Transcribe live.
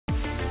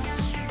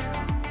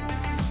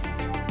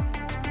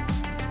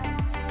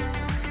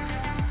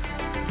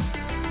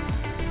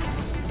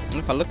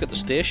if I look at the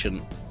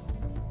station,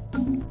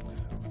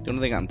 the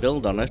only thing I can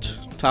build on it,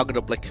 target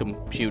uplink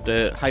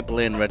computer,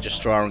 hyperlane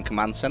registrar and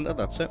command center,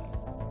 that's it.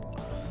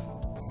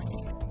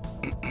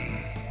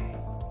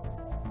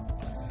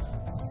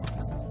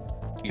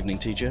 Evening,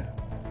 teacher.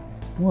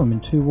 Oh, I'm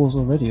in 2 wars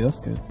already, that's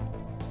good.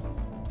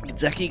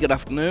 Zeki, good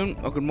afternoon,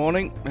 or good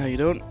morning, how you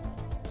doing?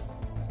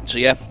 So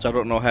yeah, so I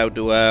don't know how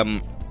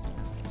to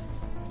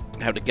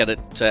get it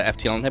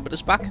FTL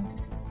inhibitors back.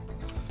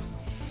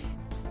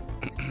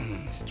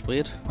 It's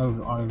weird.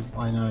 Oh,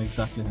 I know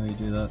exactly how you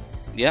do that.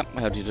 Yeah,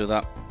 how do you do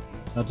that?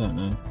 I don't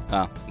know.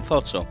 Ah, I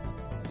thought so.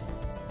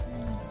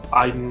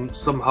 I'm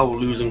somehow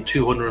losing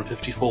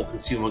 254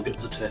 consumer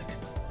goods a tick.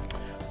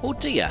 Oh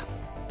dear.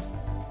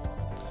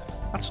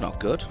 That's not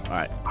good.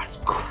 Alright. That's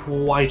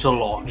quite a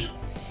lot.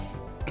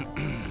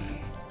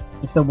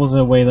 If there was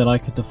a way that I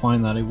could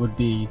define that, it would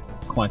be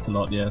quite a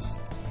lot, yes.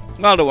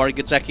 Well, don't worry,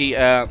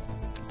 Gizeki.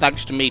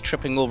 Thanks to me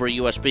tripping over a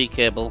USB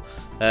cable,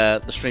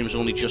 the stream's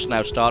only just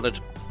now started.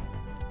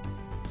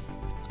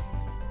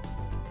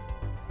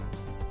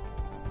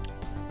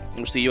 It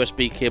was the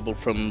USB cable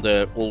from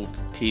the old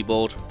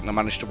keyboard, and I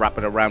managed to wrap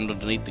it around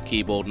underneath the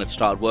keyboard and it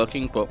started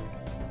working, but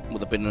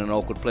would have been in an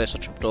awkward place, I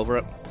tripped over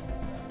it.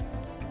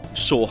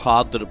 So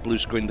hard that it blue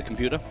screened the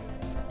computer.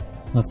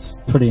 That's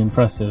pretty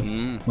impressive,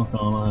 not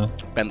gonna lie.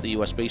 Bent the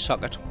USB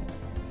socket.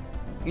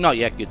 Not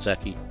yet,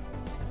 Gizeki.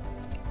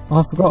 Oh,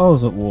 I forgot I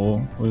was at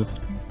war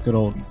with good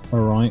old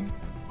Oright.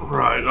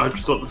 Right, I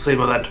just got the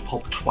same event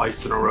pop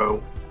twice in a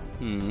row.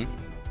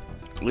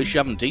 At least you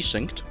haven't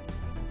desynced.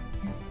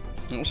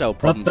 That was our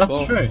problem That's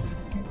before. true.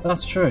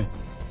 That's true.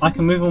 I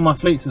can move all my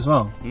fleets as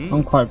well.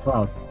 I'm quite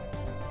proud.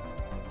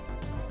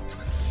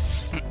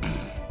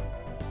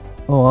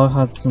 Oh, I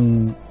had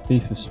some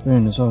beef with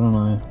Spoon as well, don't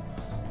I?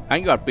 I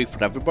think you had beef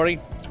with everybody.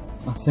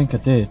 I think I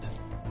did.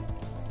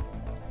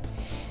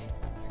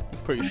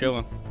 Pretty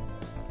sure.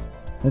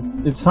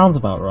 It sounds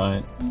about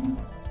right.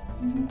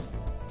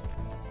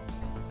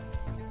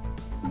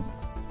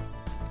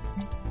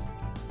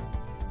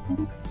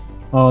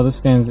 Oh, this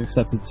game's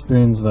accepted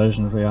Spoon's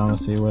version of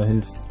reality where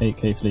his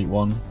 8K fleet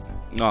won.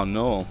 Oh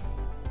no.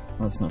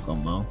 That's not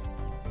gone well.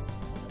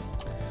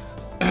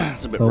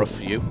 It's a bit rough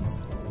for you.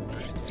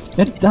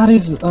 That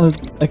is,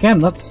 again,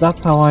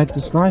 that's how I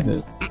describe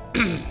it.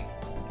 Bit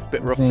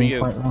It's rough for being you.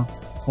 quite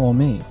rough for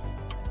me.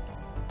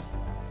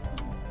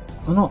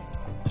 I'm not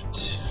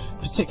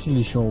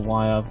particularly sure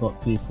why I've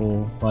got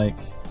people, like,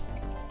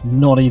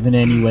 not even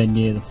anywhere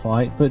near the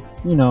fight, but,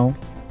 you know,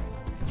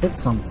 it's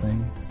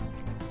something.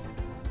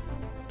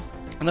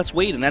 And that's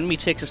weird, an enemy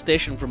takes a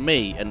station from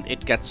me and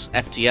it gets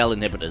FTL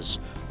inhibitors.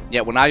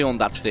 Yet when I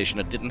owned that station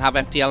it didn't have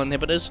FTL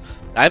inhibitors.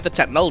 I have the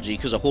technology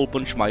because a whole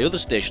bunch of my other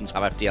stations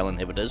have FTL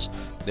inhibitors.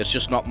 It's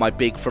just not my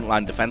big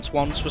frontline defense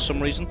ones for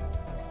some reason.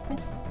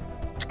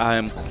 I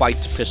am quite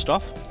pissed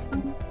off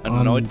and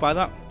annoyed by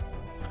that.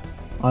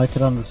 I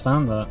could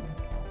understand that.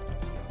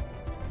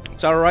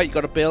 It's alright, you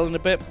got to bail in a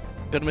bit.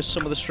 Gonna miss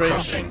some of the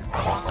streams.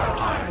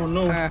 Oh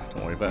no.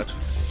 Don't worry about it.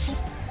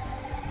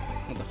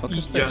 What the fuck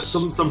is Yeah, this?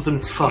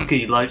 something's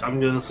fucky. Like, I'm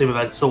doing the same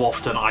event so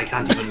often I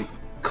can't even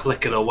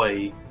click it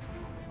away.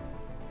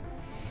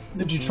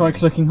 Did you try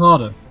clicking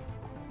harder?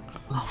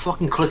 I'll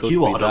fucking click Could you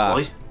be harder, that.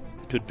 boy.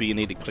 Could be you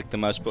need to click the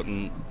mouse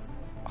button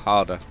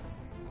harder.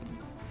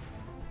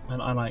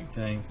 And I like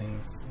doing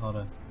things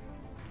harder.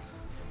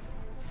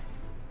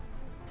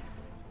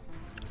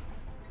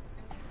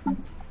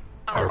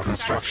 Our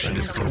construction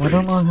is complete.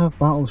 Why don't I have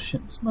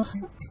battleships?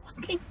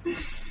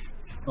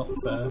 It's not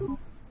fair.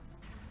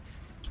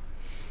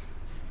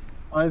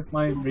 Why is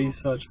my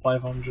research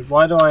 500?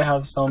 Why do I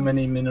have so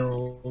many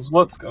minerals?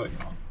 What's going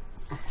on?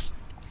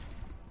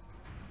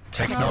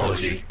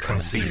 Technology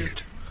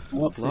conceived.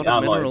 What's A lot the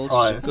of alloy minerals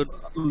price? is a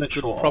good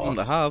Literal problem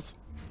to arse. have.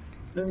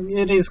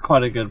 It is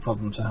quite a good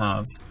problem to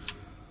have.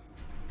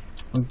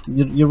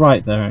 You're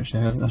right there,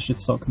 actually. I should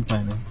stop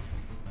complaining.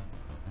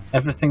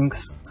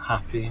 Everything's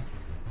happy.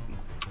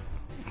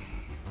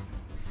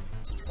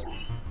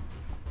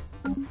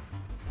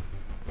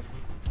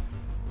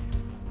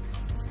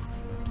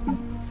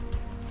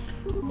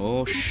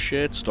 Oh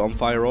shit,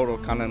 Stormfire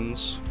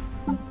autocannons.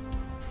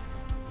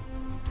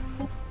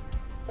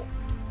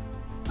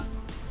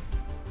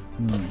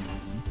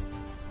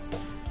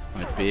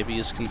 My baby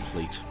is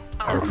complete.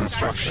 Our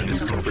construction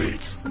is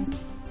complete.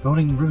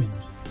 Rolling ruined.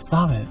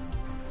 Stop it.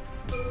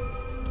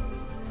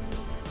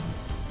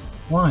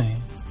 Why?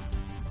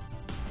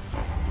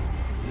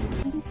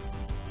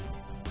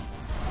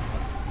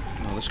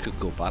 Oh, this could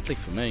go badly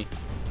for me.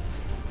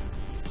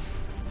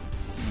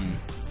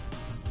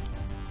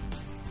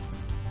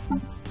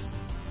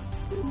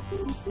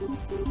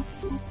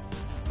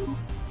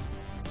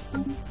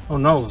 Oh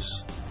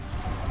noes.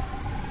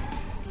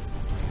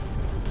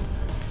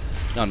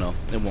 Oh no,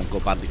 it won't go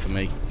badly for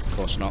me. Of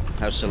course not.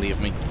 How silly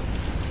of me.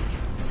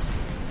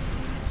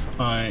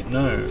 I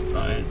know,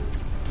 right?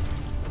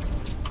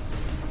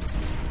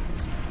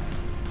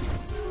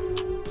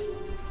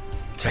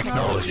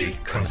 Technology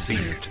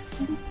conceived.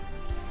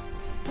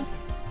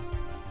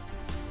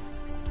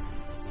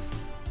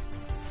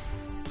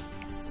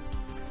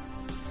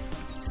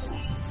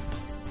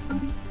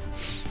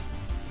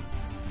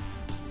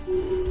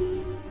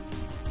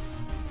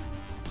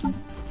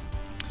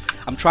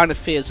 I'm trying to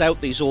phase out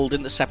these old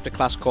interceptor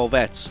class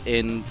corvettes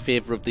in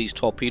favour of these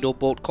torpedo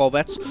boat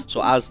corvettes.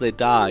 So as they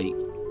die,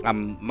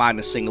 I'm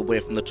minusing away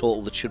from the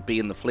total that should be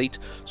in the fleet,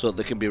 so that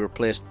they can be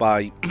replaced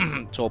by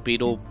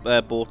torpedo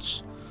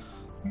boats.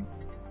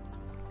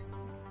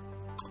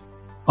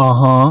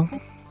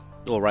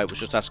 Alright, was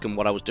just asking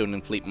what I was doing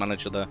in Fleet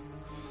Manager there.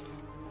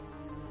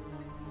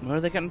 Where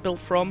are they getting built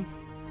from?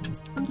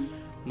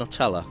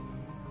 Nutella.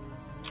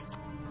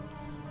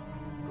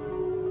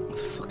 What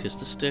the fuck is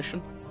this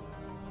station?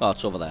 Oh,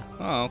 it's over there.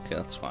 Oh, okay,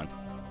 that's fine.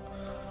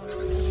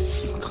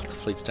 God, the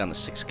fleet's down to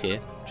 6k.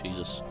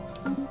 Jesus.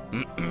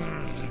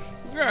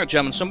 Yeah,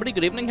 German somebody,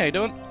 good evening, how you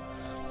doing?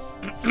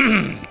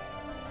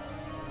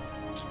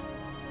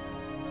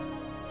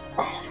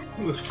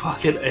 The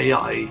fucking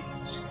AI.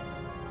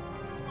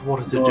 What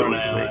is it doing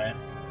to me?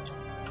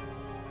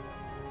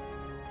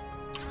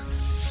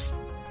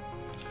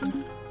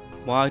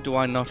 Why do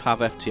I not have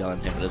FTL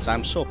inhibitors?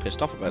 I'm so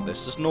pissed off about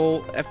this. There's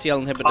no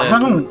FTL inhibitor. I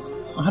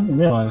hadn't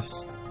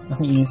realised. I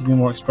think you need to be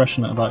more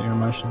expressionate about your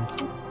emotions.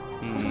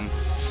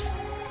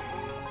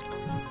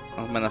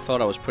 I mean, I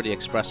thought I was pretty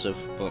expressive,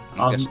 but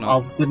I guess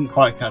not. I didn't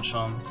quite catch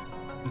on.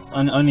 It's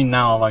only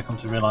now have I come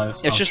to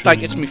realise. It's just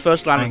like, it's my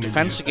first line of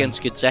defence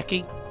against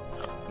Gizeki.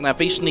 Now, if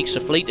he sneaks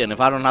a fleet in,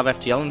 if I don't have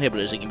FTL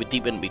inhibitors, he can be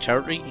deep into my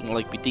territory. He can,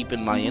 like, be deep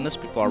in my anus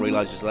before I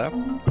realise he's there.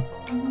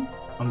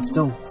 I'm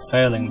still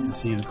failing to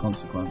see the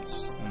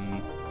consequence.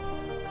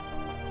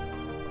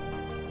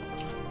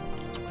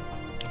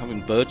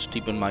 Having birds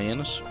deep in my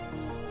anus.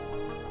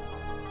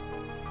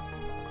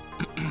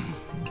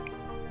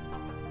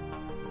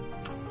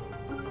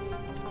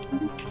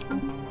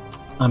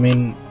 I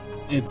mean,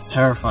 it's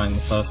terrifying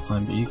the first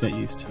time, but you get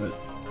used to it.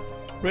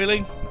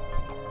 Really?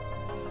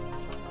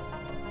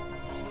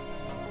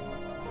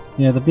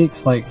 Yeah, the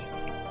beak's like,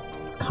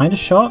 it's kind of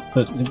sharp,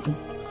 but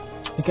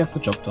it gets the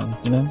job done,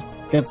 you know?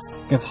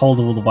 Gets hold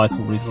of all the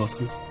vital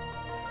resources.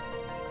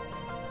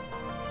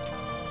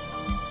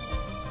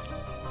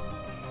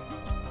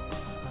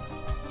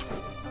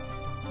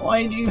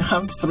 Why do you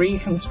have 3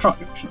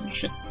 construction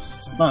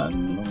ships,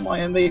 man? Why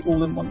are they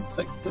all in one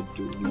sector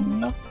doing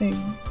nothing?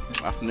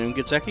 Afternoon,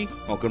 Gizeki.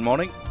 Or good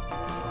morning.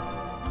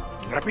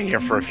 I've been here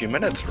for a few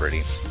minutes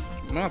already.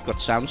 No, I've got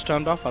sounds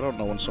turned off. I don't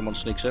know when someone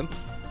sneaks in.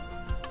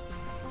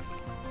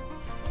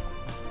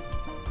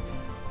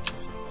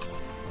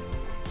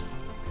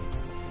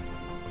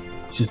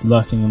 It's just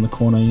lurking in the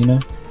corner, you know?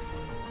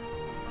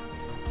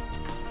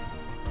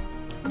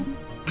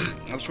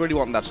 I just really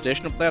want that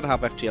station up there to have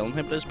FTL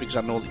inhibitors, because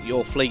I know that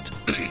your fleet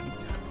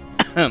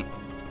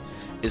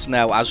is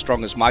now as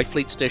strong as my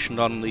fleet stationed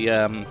on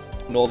the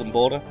northern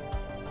border.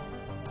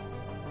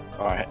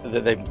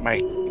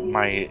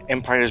 My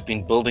empire's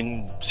been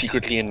building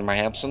secretly in my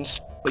absence.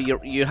 But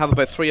you have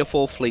about 3 or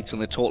 4 fleets,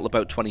 and they total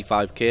about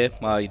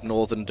 25k. My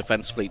northern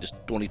defence fleet is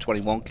only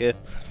 21k.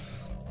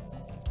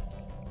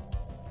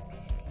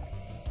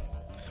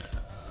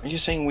 Are you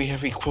saying we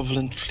have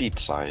equivalent fleet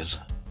size?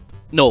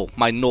 No,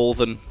 my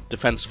northern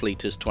defence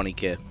fleet is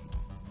 20k.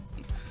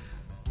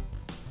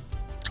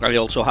 I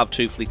also have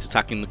 2 fleets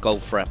attacking the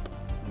Gulf Rep.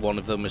 One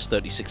of them is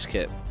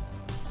 36k.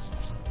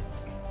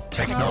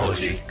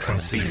 Technology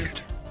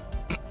conceived.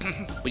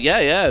 But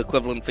yeah,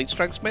 equivalent fleet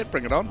strengths, mate.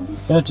 Bring it on.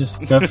 Yeah,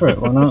 just go for it.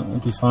 Why not? It'll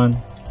be fine.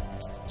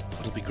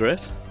 It'll be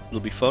great.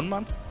 It'll be fun,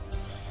 man.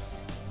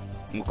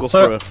 We'll go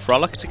So, for a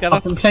frolic together.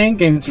 I've been playing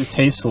games with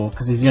Tasteful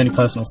because he's the only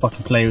person who'll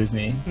fucking play with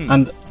me,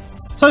 and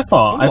so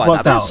far Why I've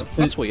worked that is? out.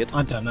 That's weird.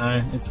 I don't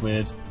know. It's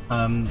weird.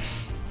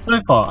 So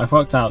far I've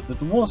worked out that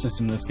the war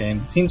system in this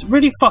game seems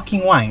really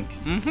fucking wank.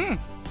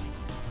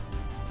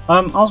 I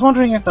was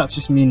wondering if that's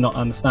just me not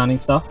understanding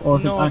stuff, or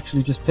if it's No.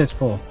 actually just piss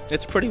poor.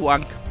 It's pretty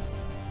wank.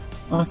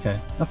 Okay,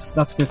 that's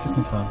good to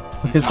confirm.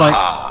 Because like,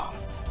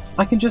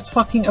 I can just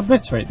fucking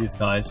obliterate these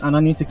guys, and I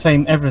need to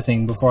claim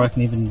everything before I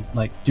can even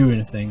like do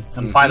anything.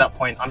 And by that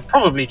point, I'm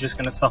probably just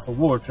going to suffer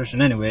war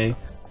attrition anyway,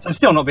 so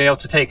still not be able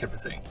to take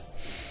everything.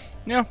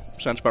 Yeah,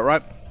 sounds about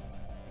right.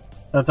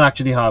 That's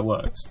actually how it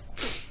works.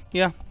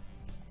 Yeah.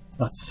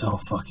 That's so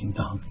fucking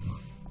dumb.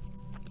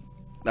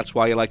 That's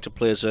why you like to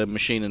play as a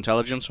machine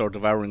intelligence or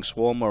devouring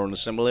swarm or an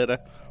assimilator.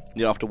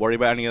 You don't have to worry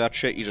about any of that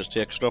shit, you just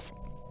take stuff.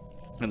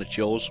 And it's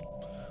yours.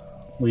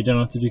 We don't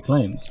have to do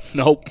claims.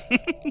 Nope.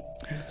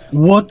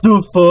 What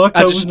the fuck?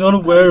 I was not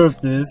aware of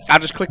this. I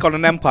just click on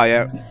an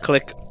empire,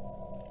 click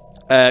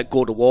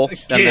go to war,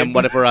 and then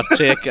whatever I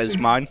take is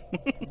mine.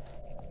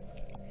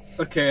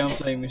 Okay, I'm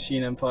playing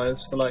Machine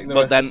Empires for like the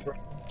But then,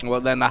 well,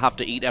 then I have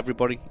to eat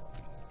everybody.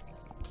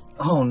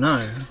 Oh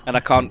no. And I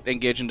can't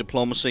engage in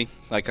diplomacy.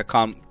 Like, I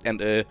can't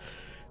enter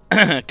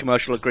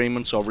commercial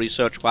agreements or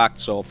research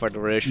pacts or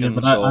federations. Yeah,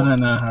 but I don't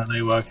know how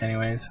they work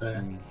anyway,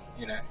 so,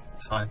 you know,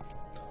 it's fine.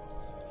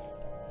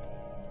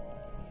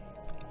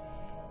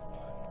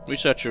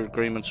 Researcher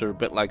agreements are a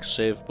bit like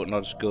Civ, but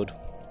not as good.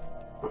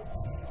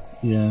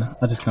 Yeah,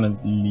 I just kind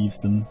of leave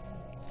them.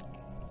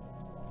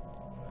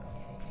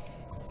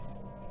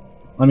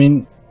 I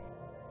mean,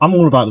 I'm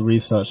all about the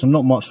research. I'm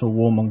not much of a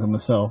warmonger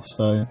myself,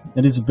 so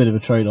it is a bit of a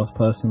trade-off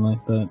personally,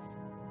 but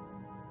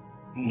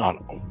not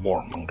a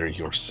warmonger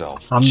yourself.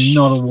 I'm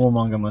not a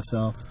warmonger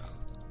myself.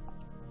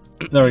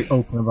 Very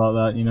open about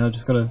that, you know.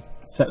 Just gotta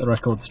set the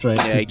record straight.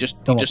 Yeah, he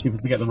just don't want people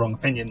to get the wrong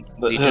opinion.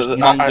 He just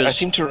mongers, I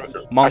seem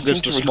to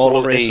mongers the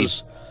smaller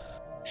races.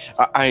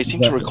 I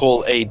seem to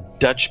recall a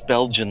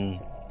Dutch-Belgian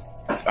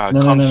No,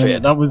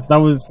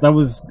 confed. that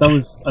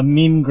was a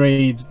meme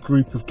grade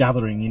group of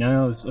gathering, you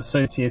know. I was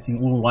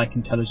associating all like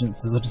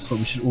intelligences. I just thought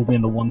we should all be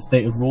under one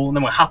state of rule, and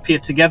then we're happier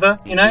together,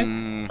 you know.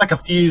 It's like a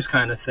fuse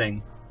kind of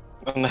thing.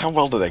 And how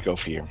well did that go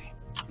for you?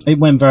 It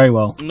went very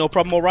well. No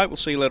problem. All right, we'll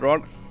see you later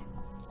on.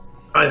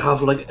 I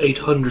have like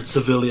 800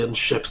 civilian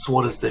ships.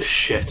 What is this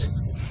shit?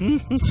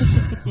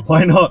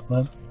 Why not,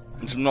 man?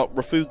 It's not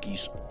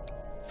refugis.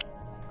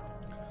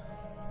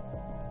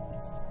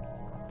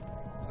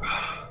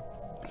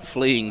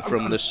 Fleeing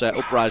from this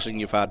uprising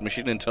you've had,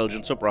 machine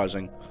intelligence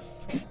uprising.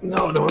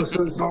 No,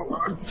 it's not.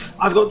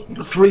 I've got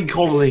 3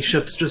 colony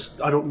ships,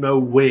 just I don't know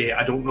where.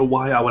 I don't know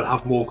why I would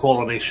have more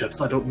colony ships.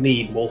 I don't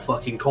need more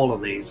fucking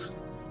colonies.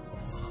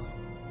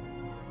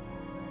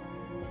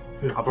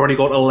 I've already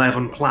got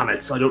 11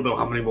 planets. I don't know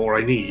how many more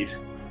I need.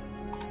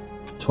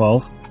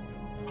 12.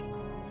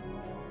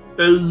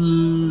 I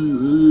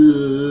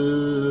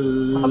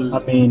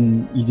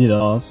mean, you did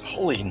ask.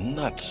 Holy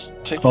nuts!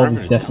 Take 12 forever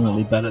is to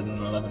definitely better than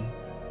 11.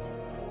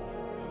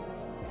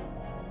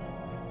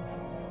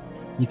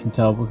 You can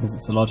tell because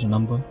it's a larger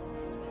number.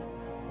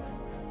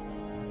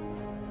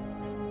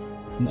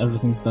 And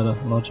everything's better,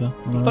 larger.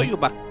 I thought you were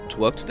back to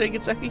work today,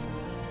 Gitseki?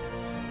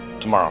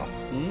 tomorrow.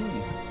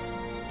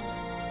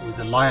 He was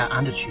a liar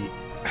and a cheat.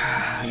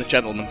 And a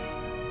gentleman.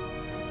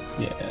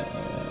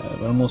 Yeah,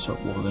 but I'm also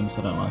at war with him,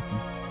 so I don't like him.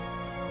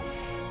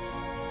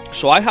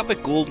 So I have a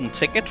golden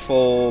ticket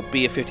for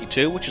Beer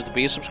 52, which is the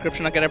beer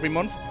subscription I get every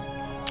month,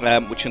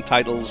 which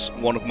entitles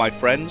one of my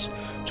friends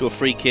to a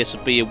free case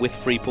of beer with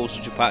free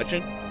postage and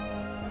packaging.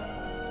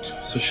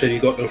 So shit, you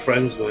got no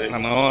friends, mate. I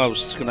know, I was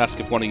just going to ask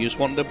if one of you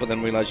wanted it, but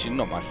then realised you're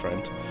not my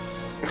friend.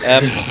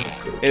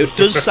 It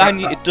does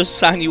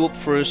sign you up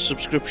for a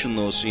subscription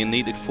though, so you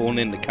need to phone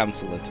in to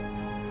cancel it.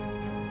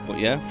 But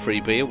yeah,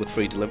 free beer with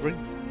free delivery.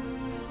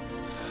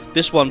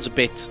 This one's a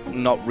bit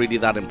not really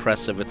that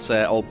impressive. It's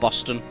all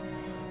Boston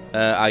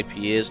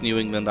IPAs, New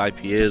England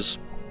IPAs,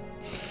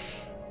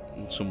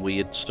 and some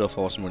weird stuff.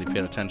 I wasn't really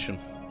paying attention.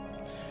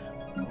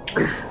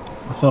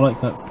 I feel like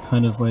that's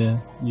kind of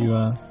where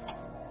you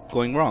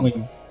Going wrong.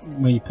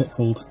 Where you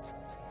pitfalled.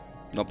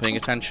 Not paying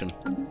attention.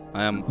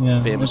 I am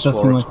Yeah, famous it does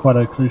for seem it. like quite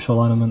a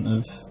crucial element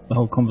of the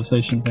whole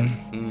conversation thing.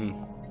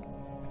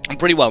 I'm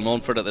pretty well known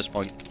for it at this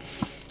point.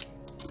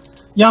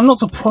 Yeah, I'm not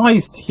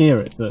surprised to hear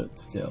it, but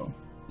still.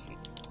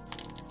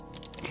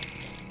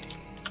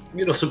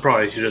 You're not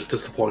surprised, you're just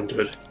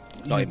disappointed.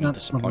 Not even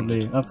That's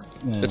probably, disappointed.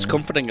 yeah. It's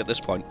comforting at this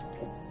point.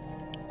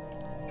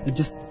 It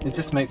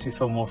just makes me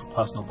feel more of a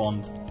personal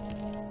bond.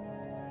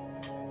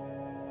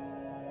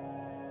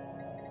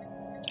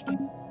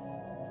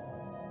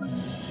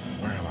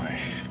 Where am I?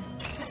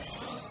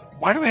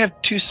 Why do I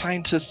have 2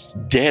 scientists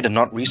dead and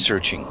not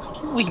researching?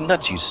 Holy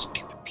nuts, you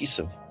stupid piece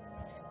of...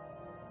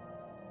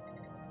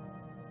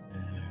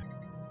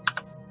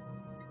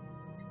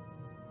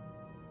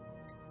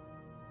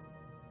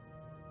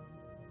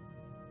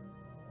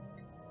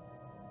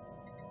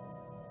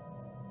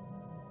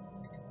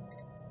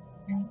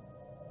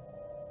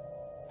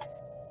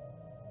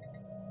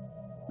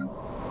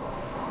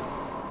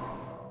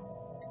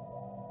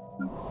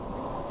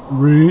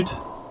 Rude.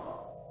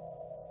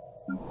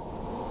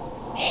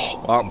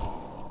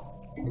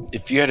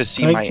 If you had to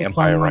see Craig my declined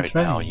empire my right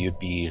trade. now, you'd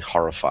be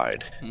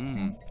horrified.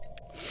 I'm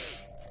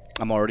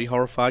already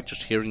horrified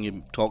just hearing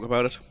you talk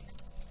about it.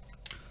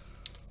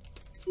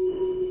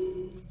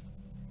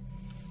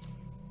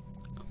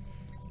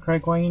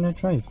 Craig, why are you no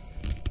trade?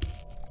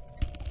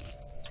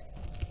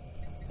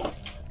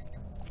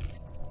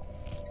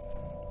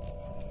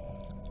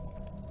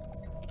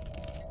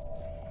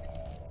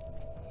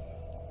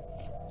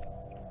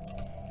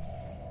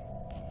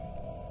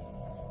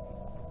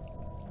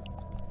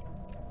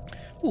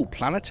 Ooh,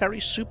 planetary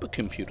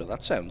supercomputer.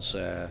 That sounds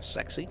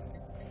sexy.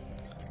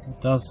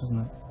 It does, doesn't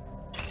it?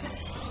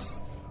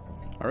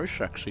 Very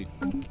sexy.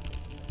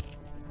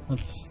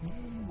 That's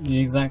the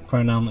exact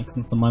pronoun that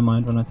comes to my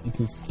mind when I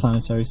think of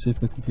planetary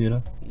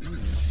supercomputer.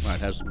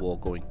 Right, how's the war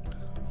going?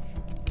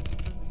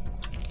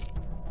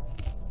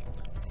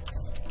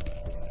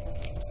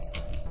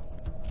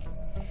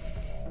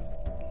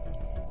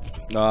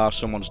 Ah,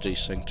 someone's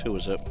desynced. Who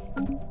is it?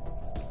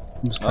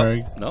 It was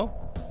Craig. No.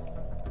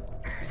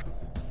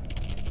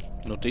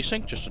 No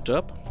desync, just a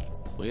dub.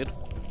 Weird.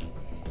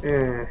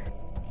 Did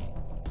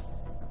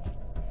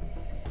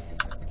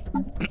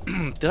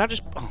I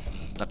just... Oh,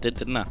 I did,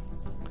 didn't I?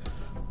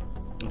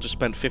 I just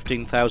spent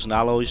 15,000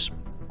 alloys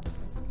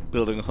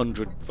building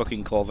 100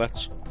 fucking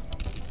Corvettes.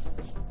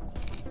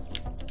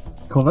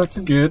 Corvettes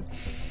are good.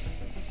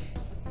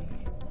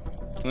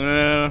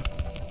 Not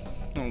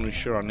really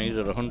sure I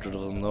needed 100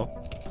 of them though.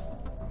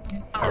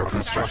 Our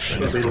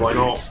construction I is mean, why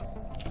not?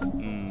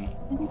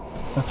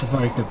 That's a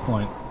very good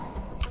point.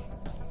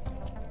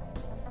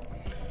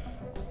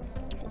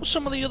 What's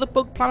some of the other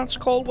bug planets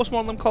called? What's one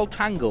of them called?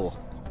 Tango?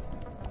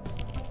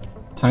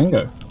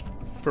 Tango?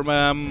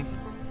 From,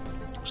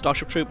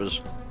 Starship Troopers.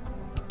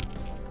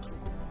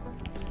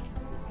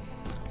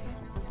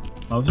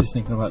 I was just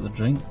thinking about the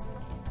drink.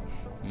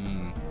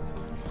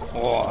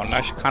 Oh, a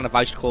nice kind of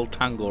ice cold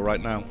Tango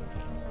right now.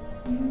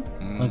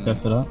 I'd go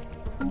for that.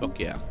 Fuck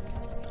yeah.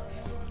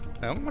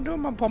 Am I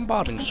doing my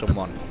bombarding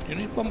someone? Do you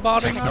need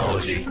bombarding?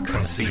 Technology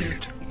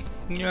conceived.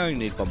 Yeah, you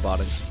need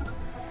bombarding.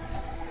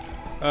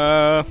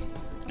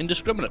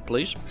 Indiscriminate,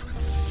 please.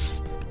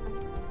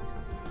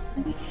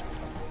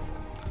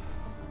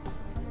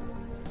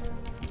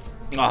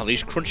 Oh,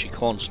 these crunchy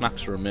corn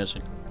snacks are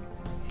amazing.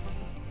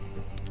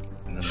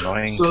 An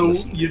annoying So,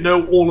 listen. you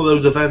know all of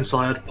those events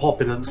I had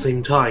popping at the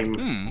same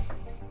time?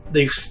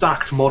 They've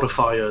stacked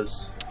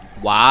modifiers.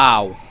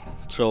 Wow.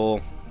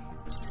 So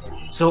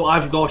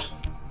I've got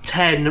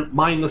 10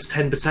 minus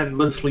 10%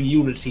 monthly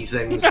unity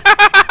things.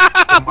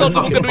 I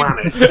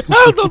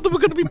thought they were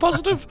going to be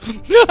positive.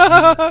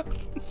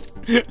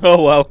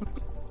 Oh well.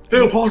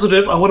 Feel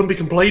positive, I wouldn't be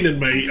complaining,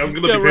 mate. I'm going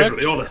to be Correct.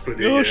 perfectly honest with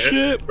you. Oh here,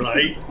 shit.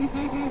 Right?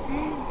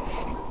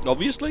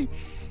 Obviously.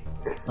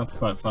 That's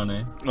quite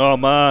funny. Oh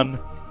man.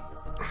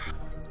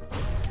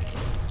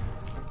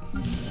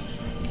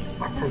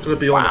 I'm going to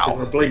be honest, I'm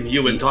going to blame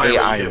you entirely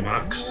AI here,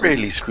 Max.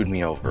 really screwed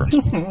me over.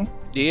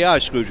 The AI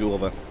screwed you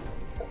over.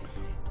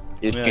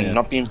 It Yeah, can yeah.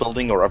 not being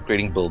building or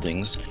upgrading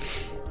buildings.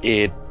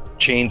 It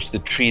changed the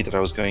tree that I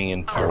was going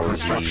in Our for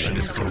construction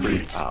is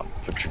complete.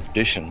 for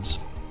traditions.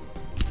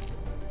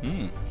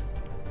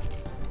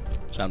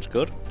 Sounds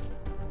good.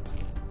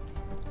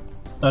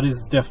 That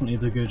is definitely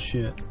the good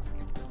shit.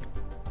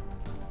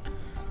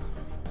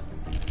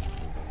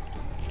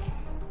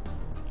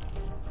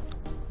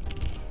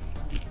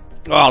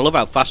 Oh, I love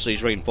how fast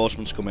these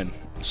reinforcements come in.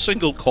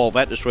 Single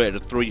Corvette is rated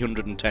at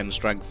 310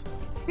 strength.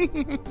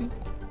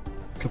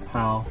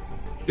 Kapow.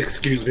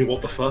 Excuse me,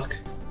 what the fuck?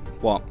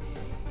 What?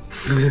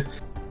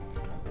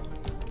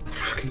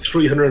 Fucking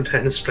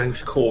 310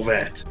 strength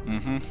Corvette.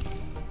 Mm-hmm.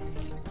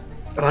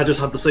 And I just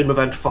had the same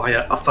event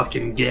fire a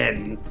fucking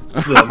again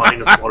for the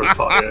minus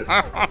modifiers.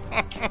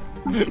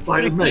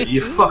 Like, mate,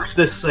 you fucked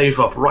this save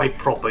up right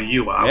proper,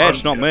 you have. Yeah,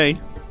 it's not haven't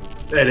me.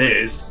 you? It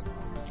is.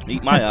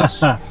 Eat my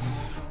ass.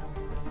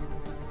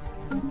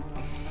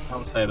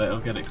 I'll say that, I'll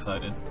get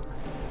excited.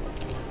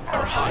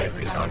 Our hive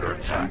is under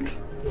attack.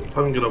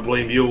 I'm gonna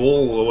blame you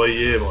all the way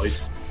here,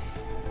 mate.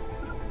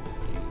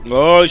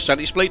 Oh, he's sent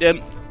his fleet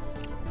in.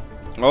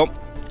 Oh.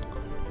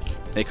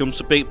 Here comes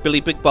the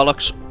Billy Big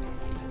Bollocks.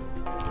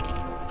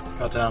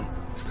 God damn.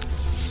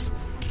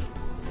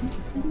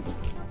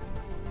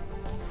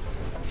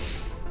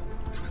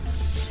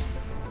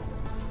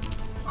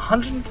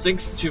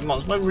 $162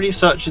 months. My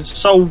research is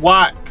so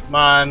whack,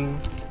 man.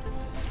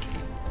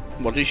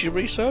 What is your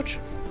research?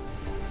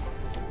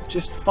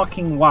 Just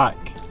fucking whack.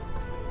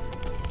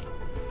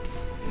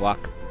 Whack.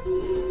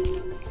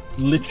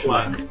 Literally.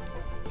 Whack.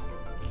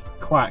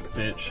 Quack,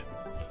 bitch.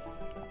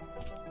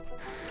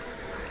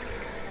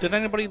 Did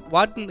anybody...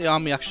 Why didn't the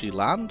army actually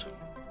land?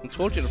 I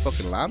told you to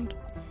fucking land.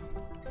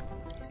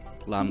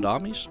 Land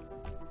armies.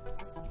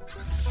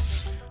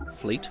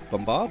 Fleet,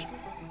 bombard.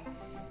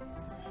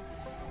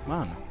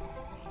 Man.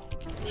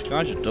 These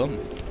guys are dumb.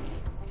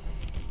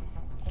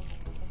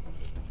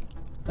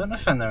 Don't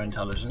offend their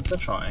intelligence, they're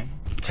trying.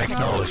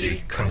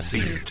 Technology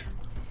conceived.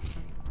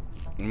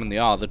 I mean, they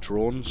are. They're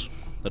drones.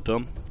 They're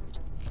dumb.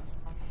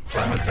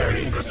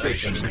 Planetary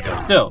infestation begun.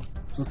 Still,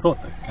 it's a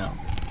thought that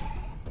counts.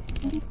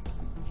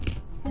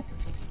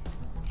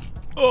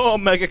 Oh,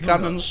 mega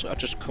cannons! I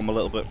just come a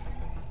little bit.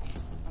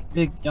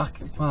 Big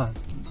wow,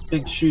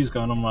 big shoes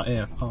going on right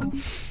here. Oh,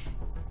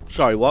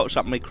 Sorry, what? Was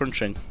that me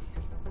crunching?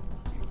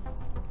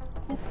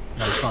 no,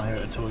 you can't hear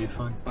it at all, you're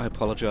fine. I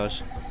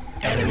apologise.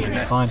 Enemy It's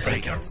nest fine.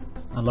 taken.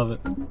 I love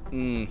it.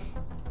 Mm,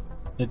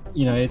 It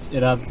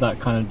it adds that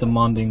kind of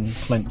demanding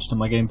clench to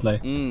my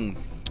gameplay.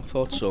 I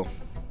thought so.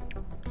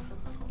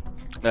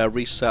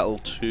 Resettle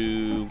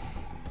to...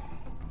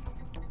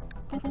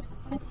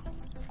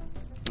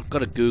 I've got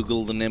to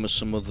Google the name of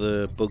some of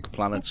the bug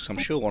planets, 'cause I'm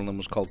sure one of them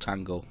was called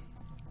Tango.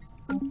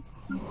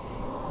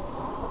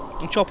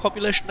 What's your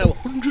population now?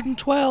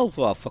 112!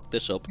 Oh, fuck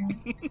this up.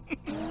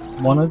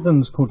 One of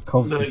them's called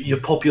Cov. No, your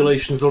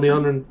population's only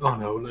 100. Oh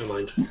no, never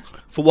mind.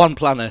 For one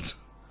planet.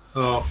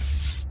 Oh,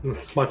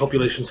 my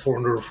population's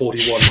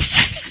 441.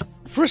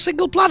 For a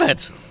single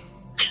planet!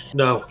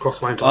 No,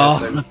 across my entire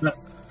thing.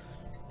 That's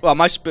Well,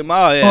 my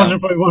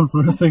 141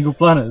 for a single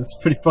planet. It's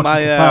pretty fucking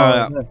My,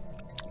 powerful.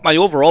 my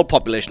overall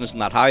population isn't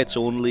that high, it's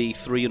only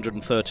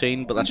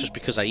 313, but that's just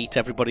because I eat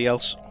everybody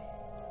else.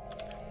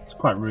 It's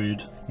quite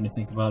rude when you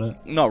think about it.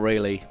 Not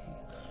really.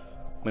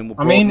 I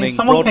mean, we're if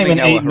someone came and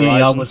broadening ate me, our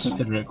I would horizons.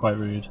 consider it quite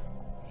rude.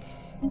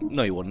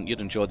 No, you wouldn't. You'd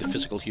enjoy the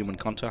physical human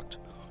contact.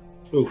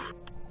 Oof.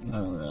 I'd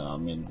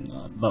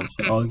love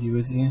to argue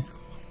with you.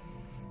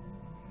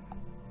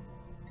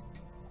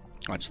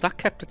 Right, so that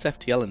kept its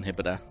FTL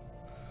inhibitor.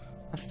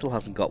 That still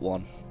hasn't got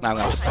one. Now I'm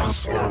going Hostile to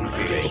swarm put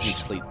engaged.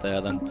 his fleet there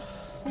then.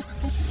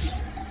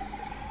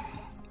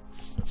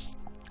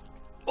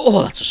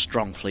 Oh, that's a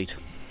strong fleet.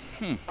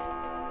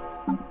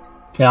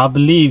 Okay, I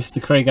believe the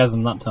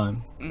Craigasm that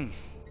time.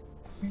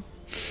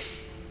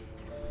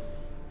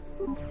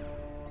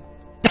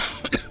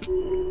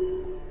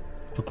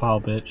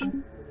 Kapow, bitch.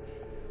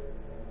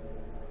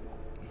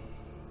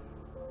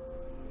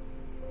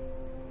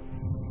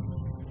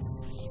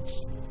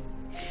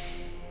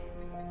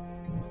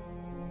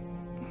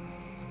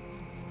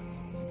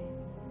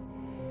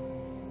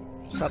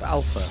 Is that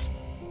alpha?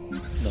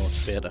 No,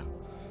 it's beta.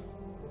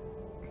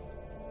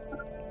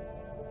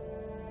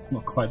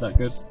 Not quite that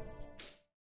good.